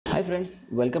Hi friends,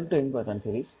 welcome to Python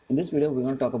series. In this video, we're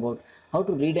going to talk about how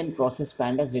to read and process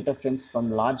pandas data frames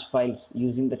from large files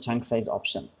using the chunk size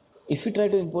option. If we try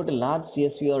to import a large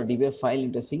CSV or DBF file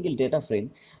into a single data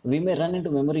frame, we may run into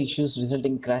memory issues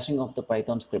resulting in crashing of the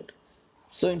Python script.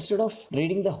 So instead of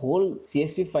reading the whole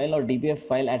CSV file or DBF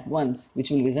file at once,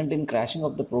 which will result in crashing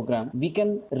of the program, we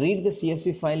can read the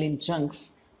CSV file in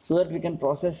chunks so that we can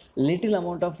process little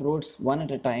amount of rows one at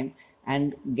a time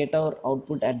and get our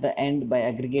output at the end by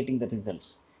aggregating the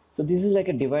results. So this is like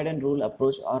a divide and rule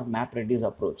approach or map reduce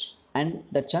approach. And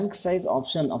the chunk size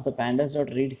option of the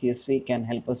pandas.read CSV can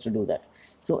help us to do that.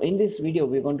 So in this video,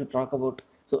 we're going to talk about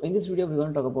how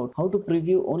to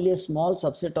preview only a small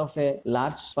subset of a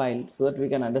large file so that we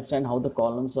can understand how the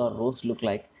columns or rows look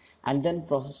like, and then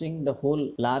processing the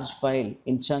whole large file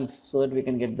in chunks so that we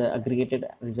can get the aggregated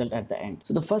result at the end.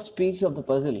 So the first piece of the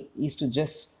puzzle is to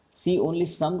just see only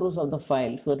some rows of the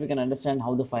file so that we can understand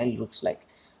how the file looks like.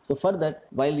 So for that,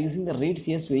 while using the read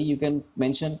CSV, you can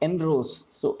mention n rows.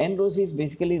 So n rows is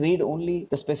basically read only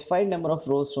the specified number of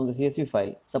rows from the CSV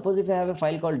file. Suppose if I have a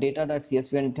file called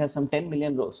data.csv and it has some 10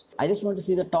 million rows, I just want to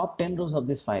see the top 10 rows of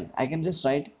this file. I can just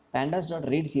write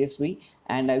pandas.read CSV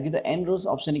and I give the n rows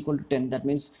option equal to 10. That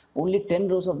means only 10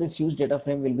 rows of this huge data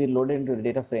frame will be loaded into the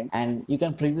data frame, and you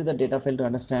can preview the data file to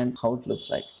understand how it looks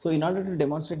like. So in order to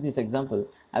demonstrate this example,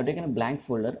 I've taken a blank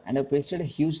folder and I've pasted a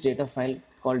huge data file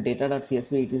called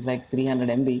data.csv. It is like 300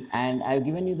 MB, and I've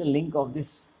given you the link of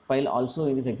this file also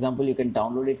in this example. You can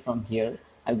download it from here.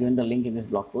 I've given the link in this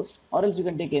blog post, or else you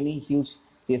can take any huge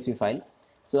CSV file.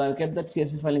 So I've kept that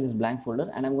CSV file in this blank folder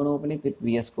and I'm going to open it with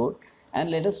VS Code. And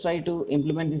let us try to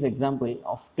implement this example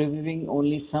of previewing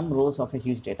only some rows of a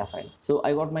huge data file. So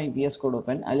I got my VS Code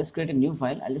open. I'll just create a new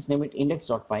file. I'll just name it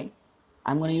index.py.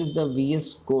 I'm going to use the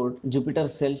VS Code Jupyter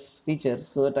cells feature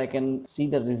so that I can see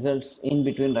the results in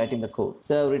between writing the code.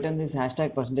 So I've written this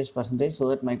hashtag %% so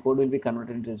that my code will be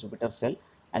converted into a Jupyter cell.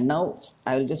 And now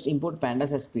I will just import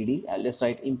pandas as PD. I'll just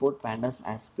write import pandas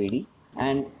as PD,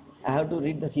 and I have to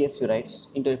read the CSV rights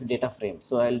into a data frame.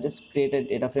 So I'll just create a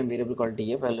data frame variable called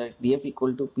df. I'll write df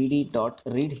equal to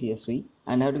pd.read CSV,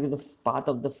 and I have to give the path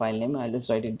of the file name. I'll just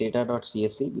write it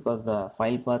data.csv because the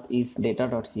file path is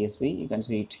data.csv. You can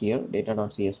see it here,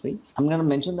 data.csv. I'm going to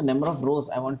mention the number of rows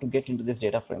I want to get into this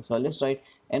data frame. So I'll just write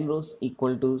n rows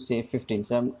equal to say 15.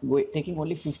 So I'm taking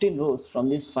only 15 rows from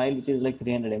this file, which is like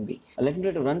 300 MB. Let me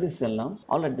try to run this cell now.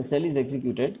 Alright, the cell is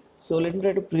executed. So let me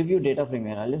try to preview data frame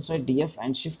here. I'll just write df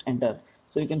and shift enter.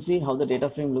 So you can see how the data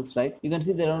frame looks like. You can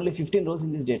see there are only 15 rows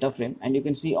in this data frame, and you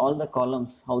can see all the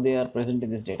columns, how they are present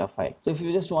in this data file. So if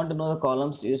you just want to know the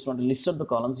columns, you just want to list up the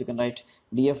columns, you can write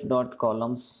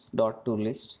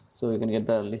df.columns.toList. So you can get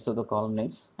the list of the column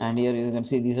names, and here you can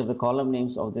see these are the column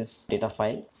names of this data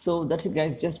file. So that's it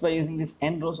guys. Just by using this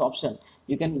n rows option,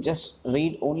 you can just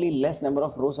read only less number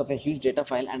of rows of a huge data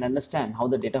file and understand how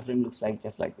the data frame looks like,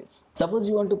 just like this. Suppose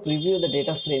you want to preview the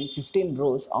data frame 15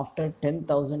 rows after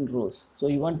 10,000 rows. So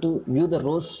you want to view the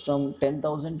rows from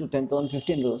 10,000 to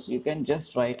 10,015 rows. You can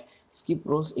just write skip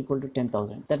rows equal to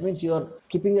 10,000. That means you are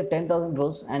skipping the 10,000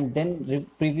 rows and then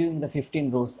previewing the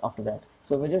 15 rows after that.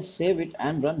 So if I just save it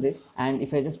and run this, and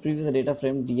if I just preview the data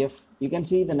frame df, you can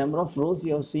see the number of rows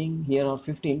you are seeing here are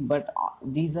 15, but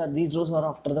these rows are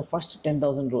after the first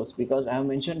 10,000 rows, because I have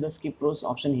mentioned the skip rows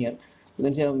option here. You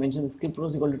can see I have mentioned the skip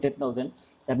rows equal to 10,000.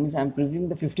 That means I am previewing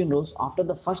the 15 rows after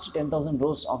the first 10,000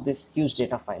 rows of this huge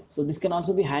data file. So this can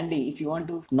also be handy if you want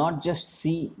to not just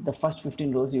see the first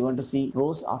 15 rows, you want to see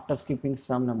rows after skipping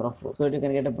some number of rows, so that you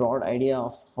can get a broad idea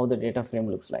of how the data frame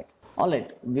looks like.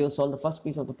 Alright, we have solved the first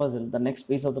piece of the puzzle. The next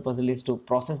piece of the puzzle is to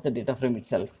process the data frame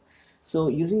itself. So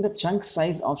using the chunk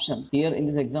size option, here in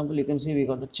this example you can see we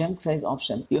got the chunk size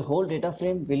option. Your whole data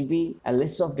frame will be a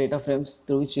list of data frames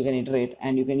through which you can iterate,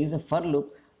 and you can use a for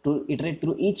loop to iterate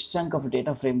through each chunk of a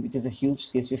data frame, which is a huge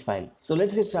CSV file. So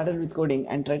let's get started with coding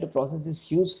and try to process this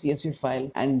huge CSV file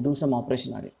and do some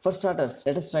operation on it. For starters,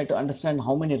 let us try to understand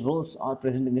how many rows are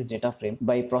present in this data frame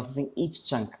by processing each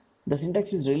chunk. The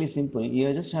syntax is really simple.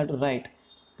 You just have to write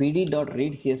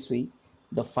pd.read CSV,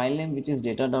 the file name which is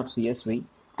data.csv,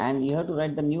 and you have to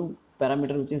write the new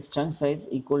parameter which is chunk size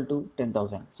equal to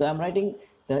 10,000. So I'm writing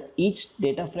each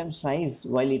data frame size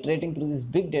while iterating through this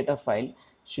big data file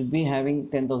should be having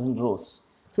 10,000 rows.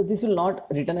 So this will not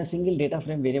return a single data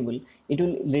frame variable. It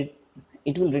will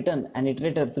return an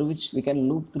iterator through which we can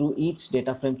loop through each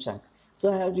data frame chunk.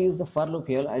 So I have to use the for loop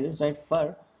here. I just write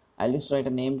for, I'll just write a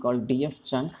name called df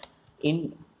chunk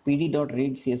in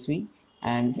pd.read CSV,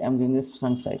 and I'm giving this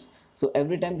chunk size. So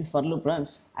every time this for loop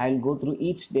runs, I'll go through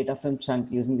each data frame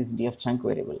chunk using this df chunk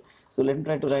variable. So let me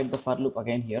try to write the for loop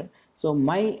again here. So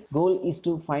my goal is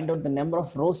to find out the number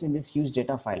of rows in this huge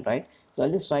data file, right? So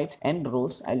I'll just write n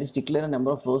rows. I'll just declare a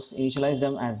number of rows, initialize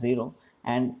them as 0.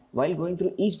 And while going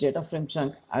through each data frame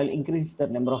chunk, I will increase the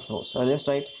number of rows. So I'll just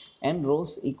write n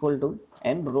rows equal to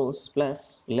n rows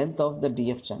plus length of the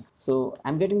df chunk. So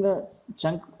I'm getting the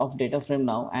chunk of data frame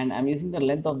now, and I'm using the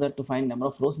length of that to find number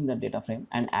of rows in the data frame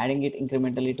and adding it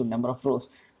incrementally to number of rows,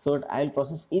 so that I'll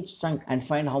process each chunk and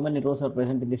find how many rows are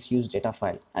present in this huge data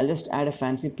file. I'll just add a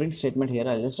fancy print statement here.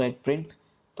 I'll just write print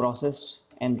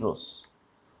processed n rows.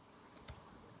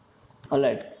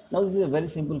 Alright, now this is a very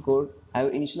simple code. I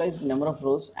have initialized number of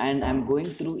rows and I'm going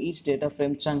through each data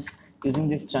frame chunk using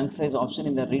this chunk size option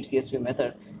in the read CSV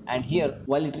method. And here,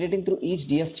 while iterating through each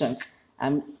df chunk,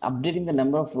 I'm updating the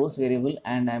number of rows variable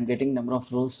and I'm getting number of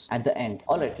rows at the end.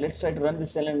 Alright, let's try to run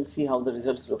this cell and see how the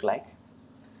results look like.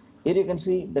 Here you can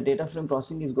see the data frame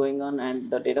processing is going on, and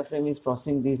the data frame is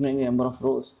processing these many number of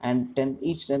rows, and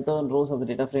each 10,000 rows of the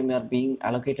data frame are being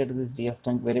allocated to this df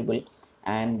chunk variable,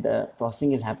 and the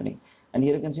processing is happening. And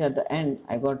here you can see at the end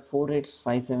I got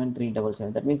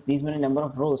 4857377. That means these many number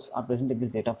of rows are present in this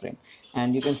data frame,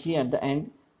 and you can see at the end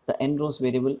the n rows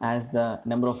variable as the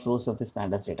number of rows of this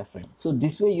pandas data frame. So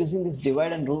this way, using this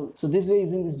divide and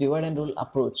rule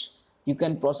approach, you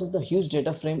can process the huge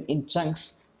data frame in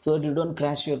chunks so that you don't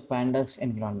crash your pandas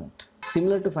environment.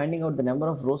 Similar to finding out the number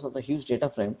of rows of the huge data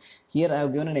frame, here I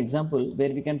have given an example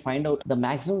where we can find out the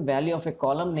maximum value of a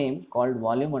column name called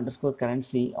volume underscore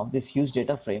currency of this huge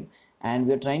data frame, and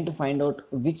we are trying to find out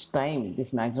which time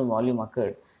this maximum volume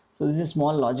occurred. So this is a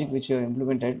small logic which we have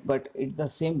implemented, but it's the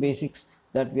same basics,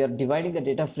 that we are dividing the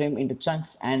data frame into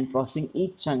chunks and processing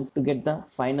each chunk to get the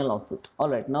final output.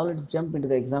 Alright, now let's jump into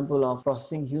the example of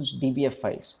processing huge DBF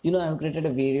files. You know, I have created a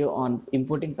video on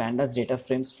importing pandas data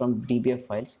frames from DBF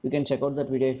files. You can check out that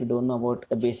video if you don't know about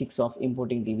the basics of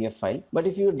importing DBF file. But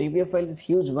if your DBF file is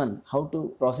huge one, how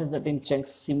to process that in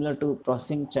chunks similar to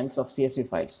processing chunks of CSV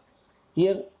files.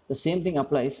 Here the same thing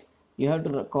applies. You have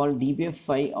to call DBF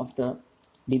file of the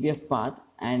DBF path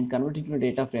and convert it to a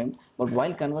data frame, but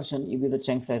while conversion you give the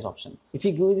chunk size option. If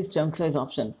you give this chunk size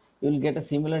option, you will get a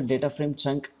similar data frame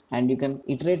chunk, and you can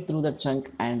iterate through the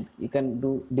chunk and you can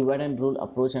do divide and rule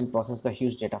approach and process the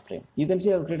huge data frame. You can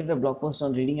see I've created a blog post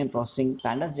on reading and processing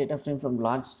pandas data frame from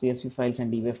large CSV files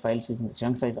and DBF files using the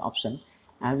chunk size option.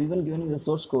 I have even given you the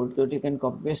source code so that you can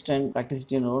copy paste and practice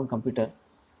it in your own computer.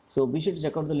 So be sure to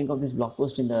check out the link of this blog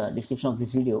post in the description of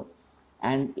this video.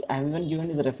 And I have even given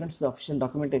you the reference to the official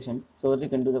documentation so that you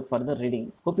can do the further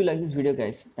reading. Hope you like this video,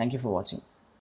 guys. Thank you for watching.